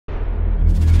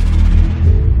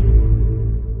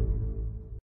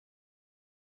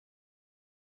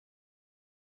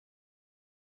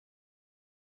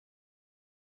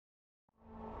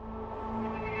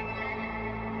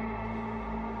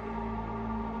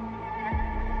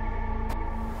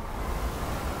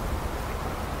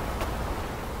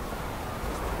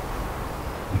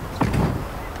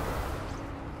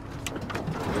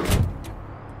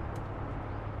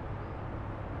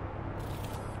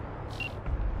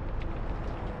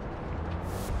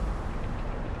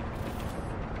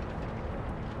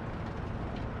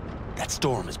That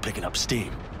storm is picking up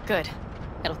steam. Good.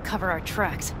 It'll cover our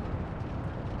tracks.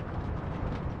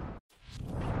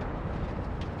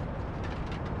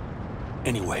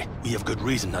 Anyway, we have good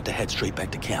reason not to head straight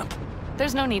back to camp.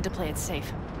 There's no need to play it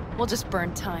safe. We'll just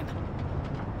burn time.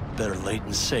 Better late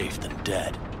and safe than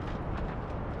dead.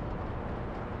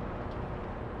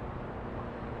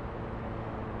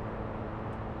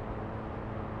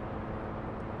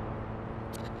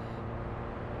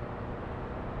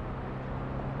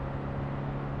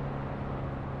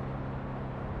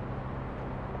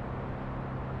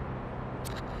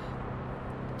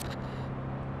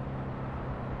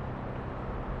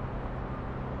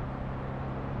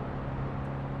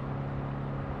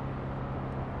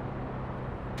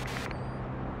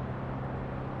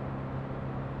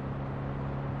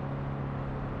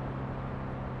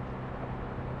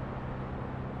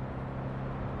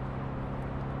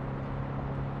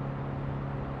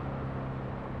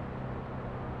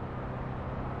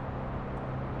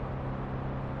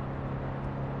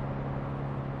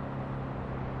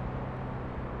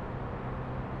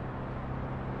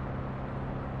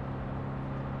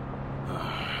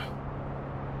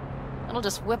 It'll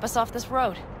just whip us off this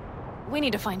road. We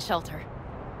need to find shelter.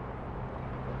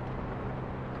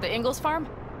 The Ingalls farm?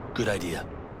 Good idea.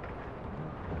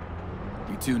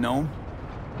 You two know him?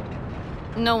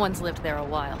 No one's lived there a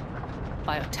while.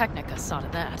 Biotechnica saw to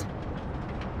that.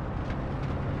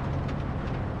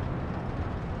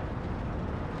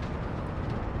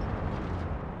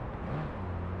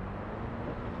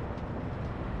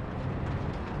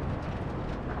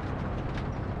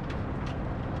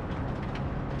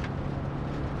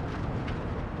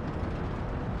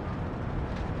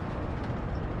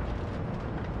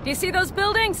 Do you see those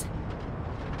buildings?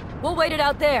 We'll wait it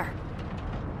out there.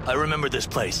 I remember this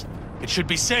place. It should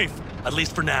be safe, at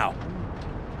least for now.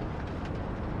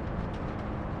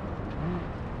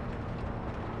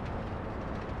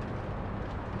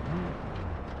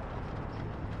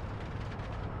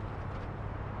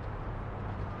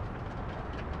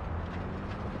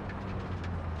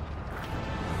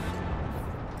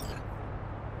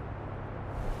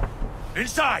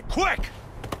 Inside, quick!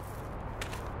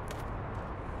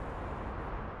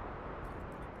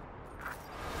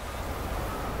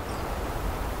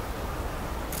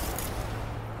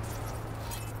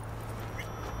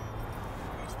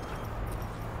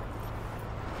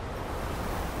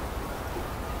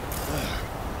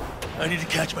 I need to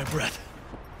catch my breath.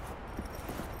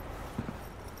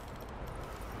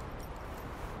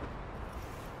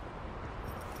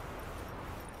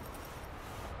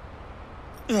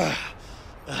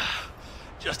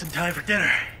 Just in time for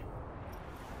dinner.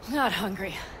 Not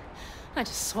hungry. I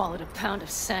just swallowed a pound of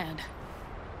sand.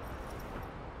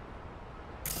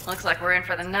 Looks like we're in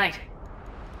for the night.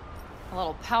 A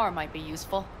little power might be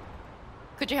useful.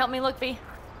 Could you help me look, V?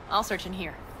 I'll search in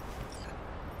here.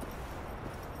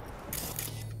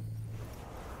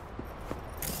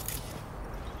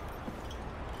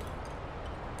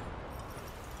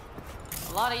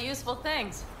 A lot of useful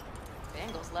things.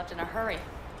 Bangles left in a hurry.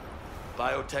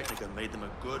 Biotechnica made them a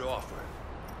good offer.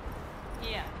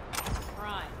 Yeah,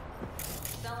 prime.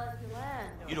 Sell it to land.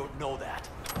 You don't know that.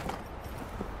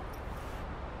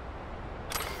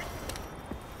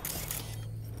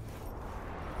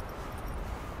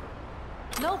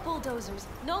 No bulldozers,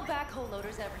 no backhoe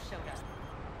loaders ever showed up.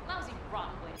 Lousy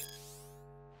rotten way.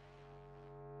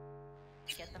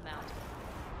 Get them out.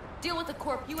 Deal with the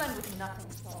corp, you end with nothing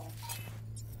solved.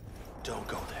 Don't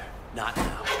go there. Not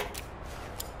now.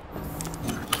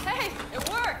 Hey, it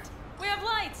worked! We have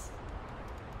lights!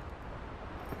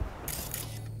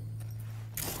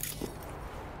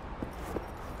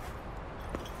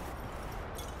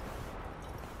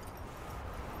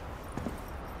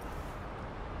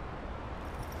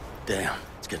 Damn,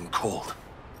 it's getting cold.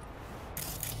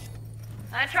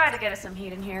 I tried to get us some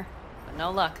heat in here, but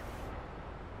no luck.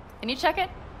 Can you check it?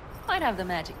 Might have the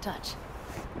magic touch.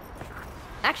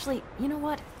 Actually, you know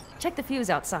what? Check the fuse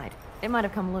outside. It might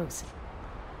have come loose.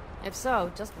 If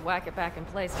so, just whack it back in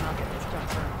place and I'll get this junk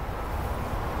through.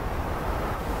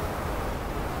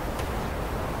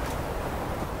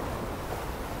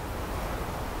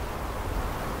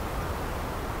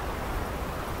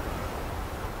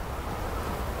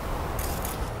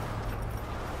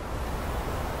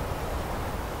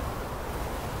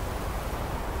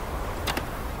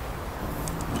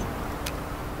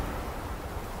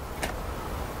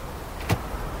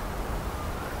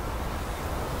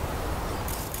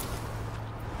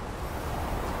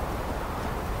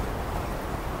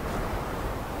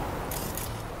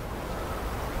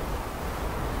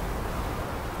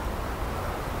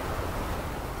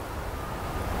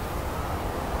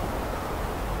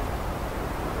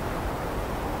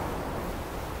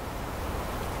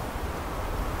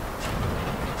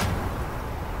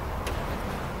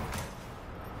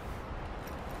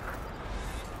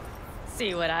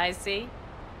 See what I see?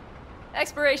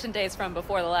 Expiration date's from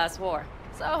before the last war,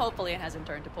 so hopefully it hasn't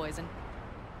turned to poison.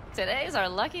 Today's our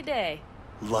lucky day.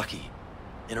 Lucky.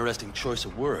 Interesting choice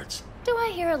of words. Do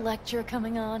I hear a lecture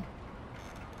coming on?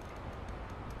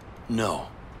 No.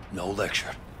 No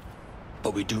lecture.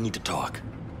 But we do need to talk.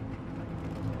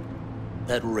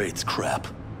 That raid's crap.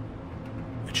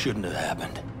 It shouldn't have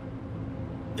happened.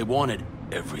 They wanted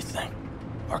everything.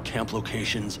 Our camp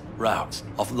locations, routes,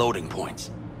 offloading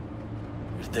points.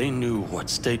 If they knew what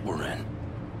state we're in,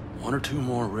 1 or 2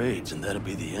 more raids and that'd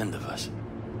be the end of us.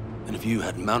 And if you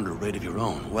had mounted a raid of your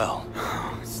own, well...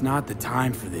 It's not the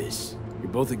time for this.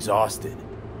 You're both exhausted.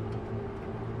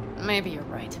 Maybe you're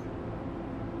right.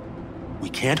 We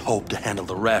can't hope to handle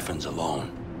the Raffens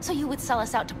alone. So you would sell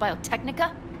us out to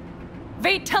Biotechnica?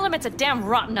 V, tell him it's a damn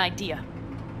rotten idea.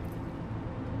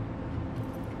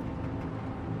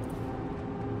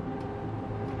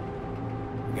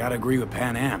 I gotta agree with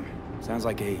Pan Am. Sounds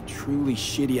like a truly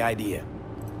shitty idea.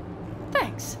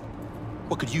 Thanks.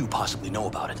 What could you possibly know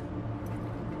about it?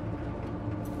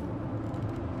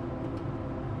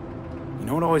 You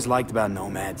know what I always liked about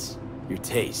Nomads? Your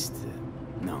taste.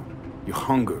 No, your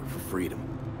hunger for freedom.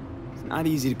 It's not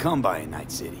easy to come by in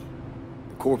Night City.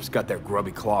 The Corp's got their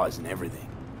grubby claws and everything.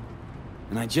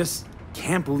 And I just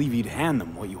can't believe you'd hand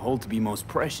them what you hold to be most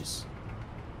precious.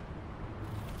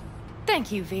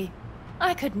 Thank you, V.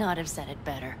 I could not have said it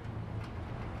better.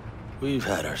 We've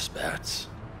had our spats.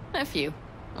 A few,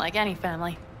 like any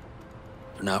family.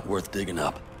 They're not worth digging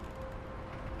up.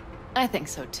 I think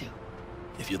so too.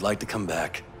 If you'd like to come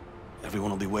back,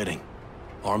 everyone will be waiting.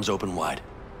 Arms open wide.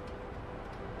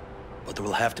 But there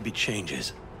will have to be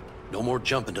changes. No more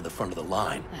jumping to the front of the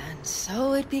line. And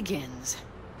so it begins.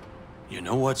 You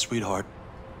know what, sweetheart?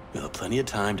 We'll have plenty of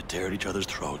time to tear at each other's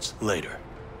throats later.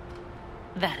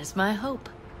 That is my hope.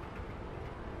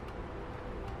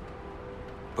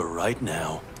 But right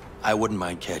now, I wouldn't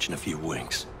mind catching a few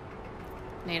winks.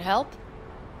 Need help?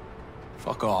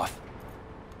 Fuck off.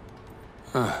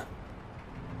 Huh.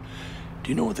 Do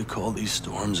you know what they call these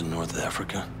storms in North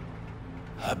Africa?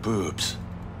 Haboobs.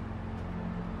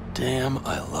 Damn,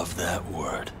 I love that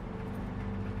word.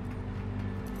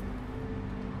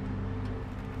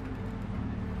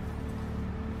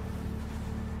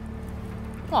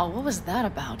 Well, what was that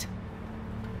about?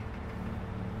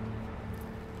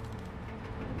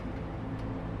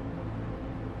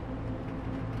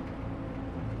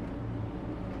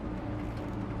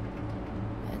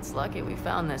 It's lucky we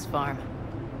found this farm.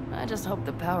 I just hope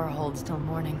the power holds till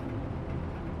morning.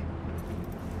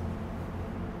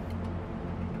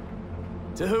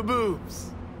 To Haboobs!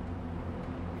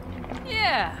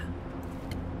 Yeah!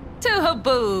 To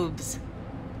Haboobs!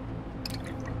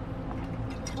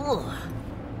 Ugh.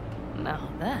 Now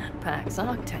that packs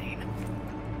octane.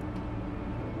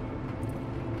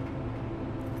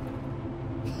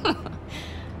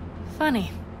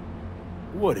 Funny.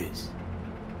 What is?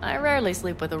 I rarely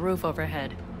sleep with a roof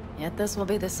overhead, yet this will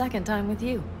be the second time with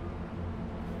you.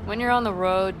 When you're on the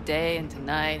road day into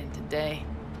night into day,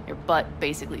 your butt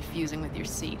basically fusing with your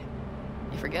seat,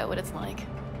 you forget what it's like.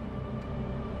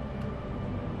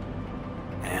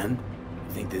 And?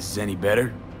 You think this is any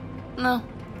better? No,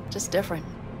 just different.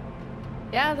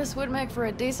 Yeah, this would make for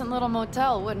a decent little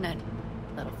motel, wouldn't it?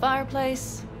 Little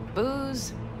fireplace,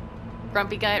 booze.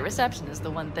 Grumpy guy at reception is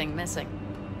the one thing missing.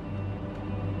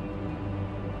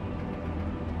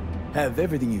 Have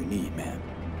everything you need, ma'am.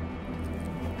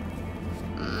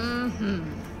 Mm-hmm.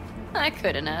 I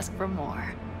couldn't ask for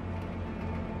more.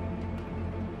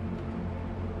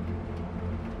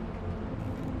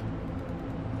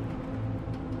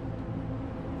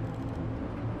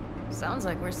 Sounds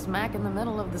like we're smack in the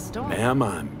middle of the storm. Ma'am,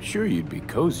 I'm sure you'd be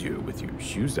cozier with your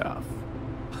shoes off.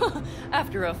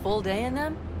 After a full day in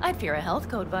them, I'd fear a health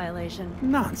code violation.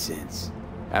 Nonsense.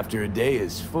 After a day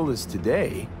as full as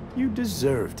today, you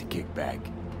deserve to kick back.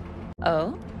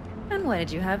 Oh? And what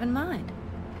did you have in mind?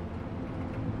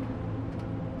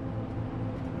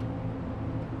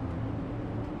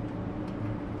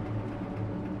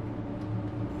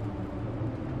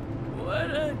 What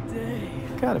a day.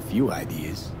 Got a few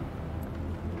ideas.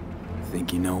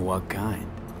 Think you know what kind?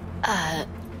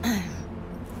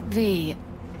 V...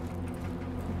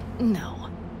 No.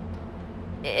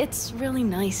 It's really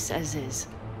nice as is.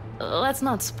 Let's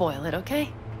not spoil it,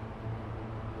 okay?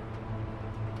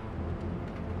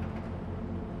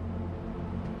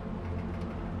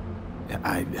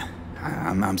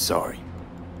 I'm sorry.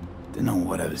 Didn't know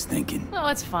what I was thinking. Oh,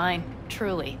 it's fine.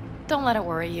 Truly. Don't let it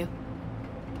worry you.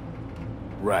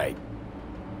 Right.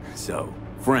 So,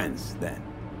 friends, then.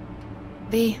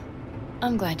 V,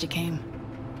 I'm glad you came.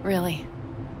 Really.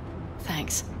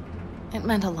 Thanks. It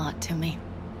meant a lot to me.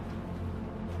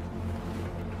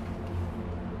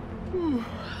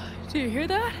 Do you hear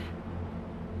that?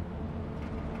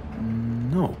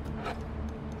 No.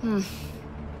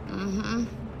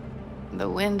 The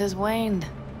wind has waned.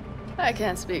 I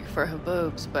can't speak for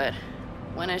Haboobs, but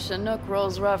when a Chinook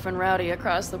rolls rough and rowdy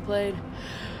across the plain,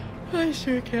 I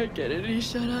sure can't get any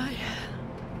shut-eye.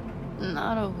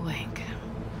 Not a wink.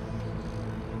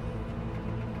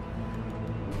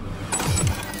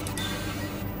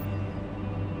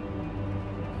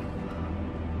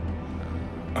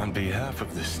 On behalf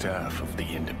of the staff of the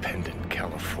Independent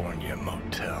California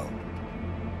Motel,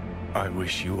 I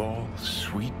wish you all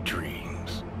sweet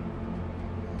dreams.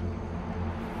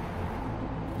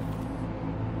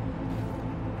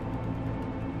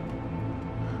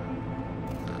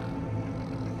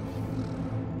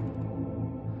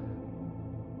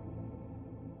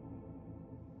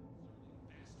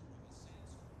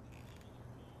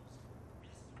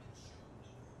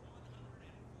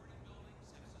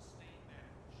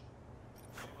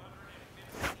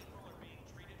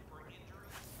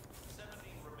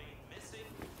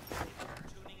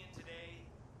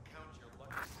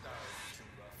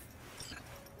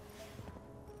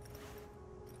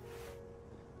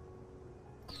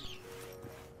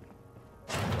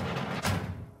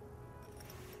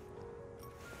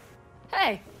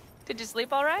 Hey, did you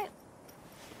sleep all right?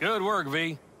 Good work,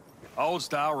 V. Old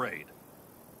style raid.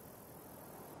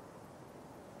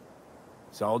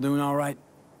 Saul doing all right?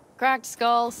 Cracked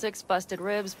skull, 6 busted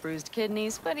ribs, bruised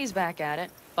kidneys, but he's back at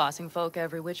it, bossing folk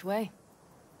every which way.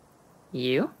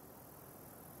 You?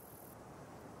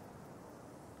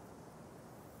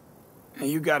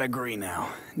 You gotta agree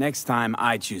now. Next time,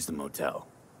 I choose the motel.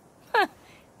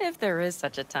 If there is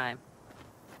such a time.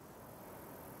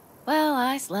 Well,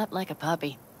 I slept like a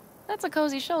puppy. That's a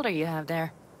cozy shoulder you have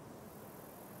there.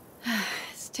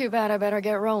 It's too bad I better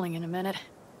get rolling in a minute.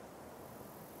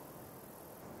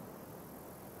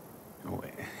 Oh,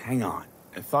 wait, hang on.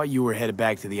 I thought you were headed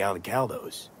back to the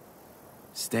Alcaldos.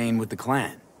 Staying with the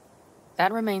clan.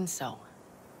 That remains so.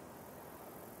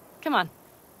 Come on.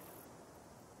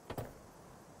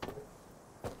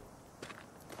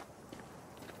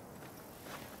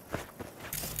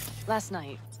 Last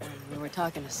night, when we were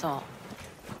talking to Saul,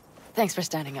 thanks for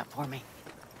standing up for me.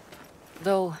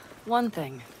 Though, one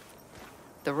thing.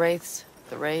 The Wraiths,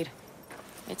 the raid,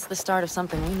 it's the start of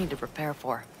something we need to prepare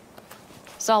for.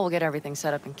 Saul will get everything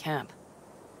set up in camp.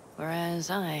 Whereas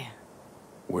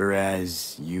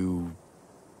you...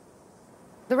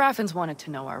 The Raffins wanted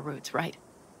to know our roots, right?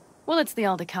 Well, it's the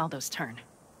Aldecaldo's turn.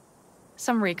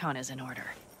 Some recon is in order.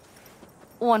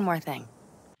 One more thing.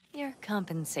 Your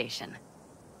compensation.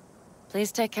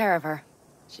 Please take care of her.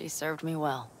 She served me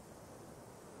well.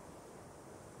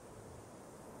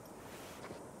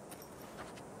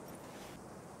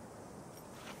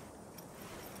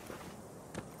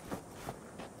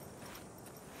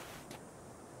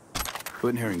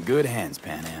 Putting her in good hands,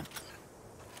 Pan Am.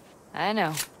 I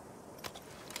know.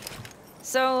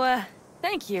 So,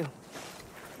 thank you.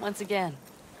 Once again.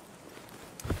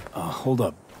 Hold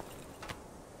up.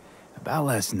 About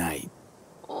last night.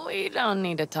 We don't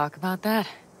need to talk about that.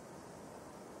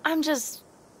 I'm just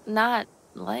not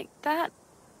like that.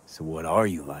 So what are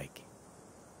you like?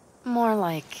 More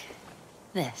like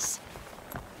this.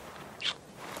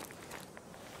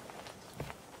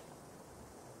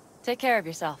 Take care of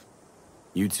yourself.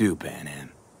 You too, Pan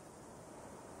Am.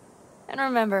 And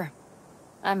remember,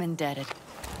 I'm indebted.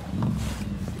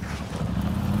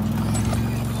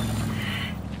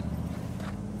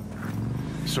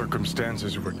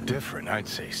 Circumstances were different, I'd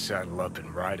say saddle up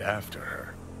and ride after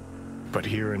her. But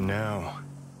here and now,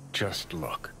 just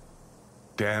look.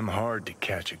 Damn hard to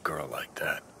catch a girl like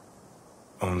that.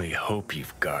 Only hope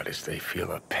you've got is they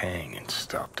feel a pang and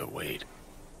stop to wait.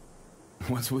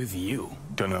 What's with you?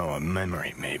 Dunno, a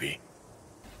memory maybe.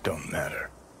 Don't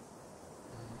matter.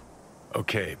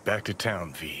 Okay, back to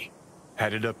town, V.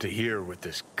 Headed up to here with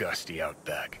this gusty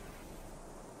outback.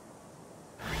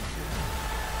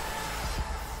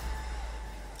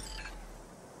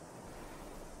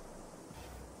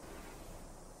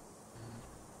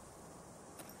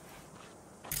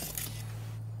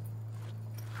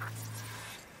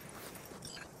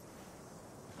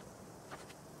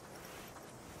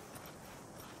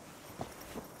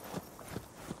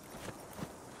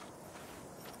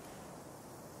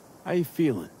 How you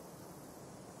feeling?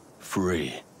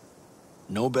 Free.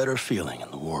 No better feeling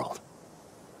in the world.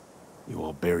 You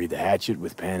all buried the hatchet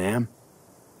with Pan Am?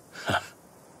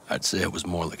 I'd say it was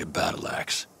more like a battle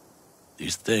axe.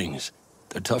 These things,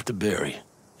 they're tough to bury,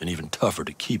 and even tougher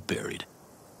to keep buried.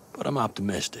 But I'm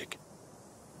optimistic.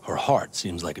 Her heart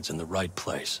seems like it's in the right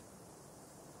place.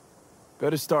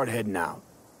 Better start heading out.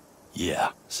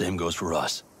 Yeah, same goes for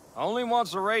us. Only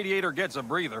once the radiator gets a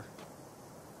breather.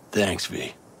 Thanks,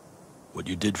 V. What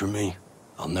you did for me,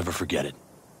 I'll never forget it.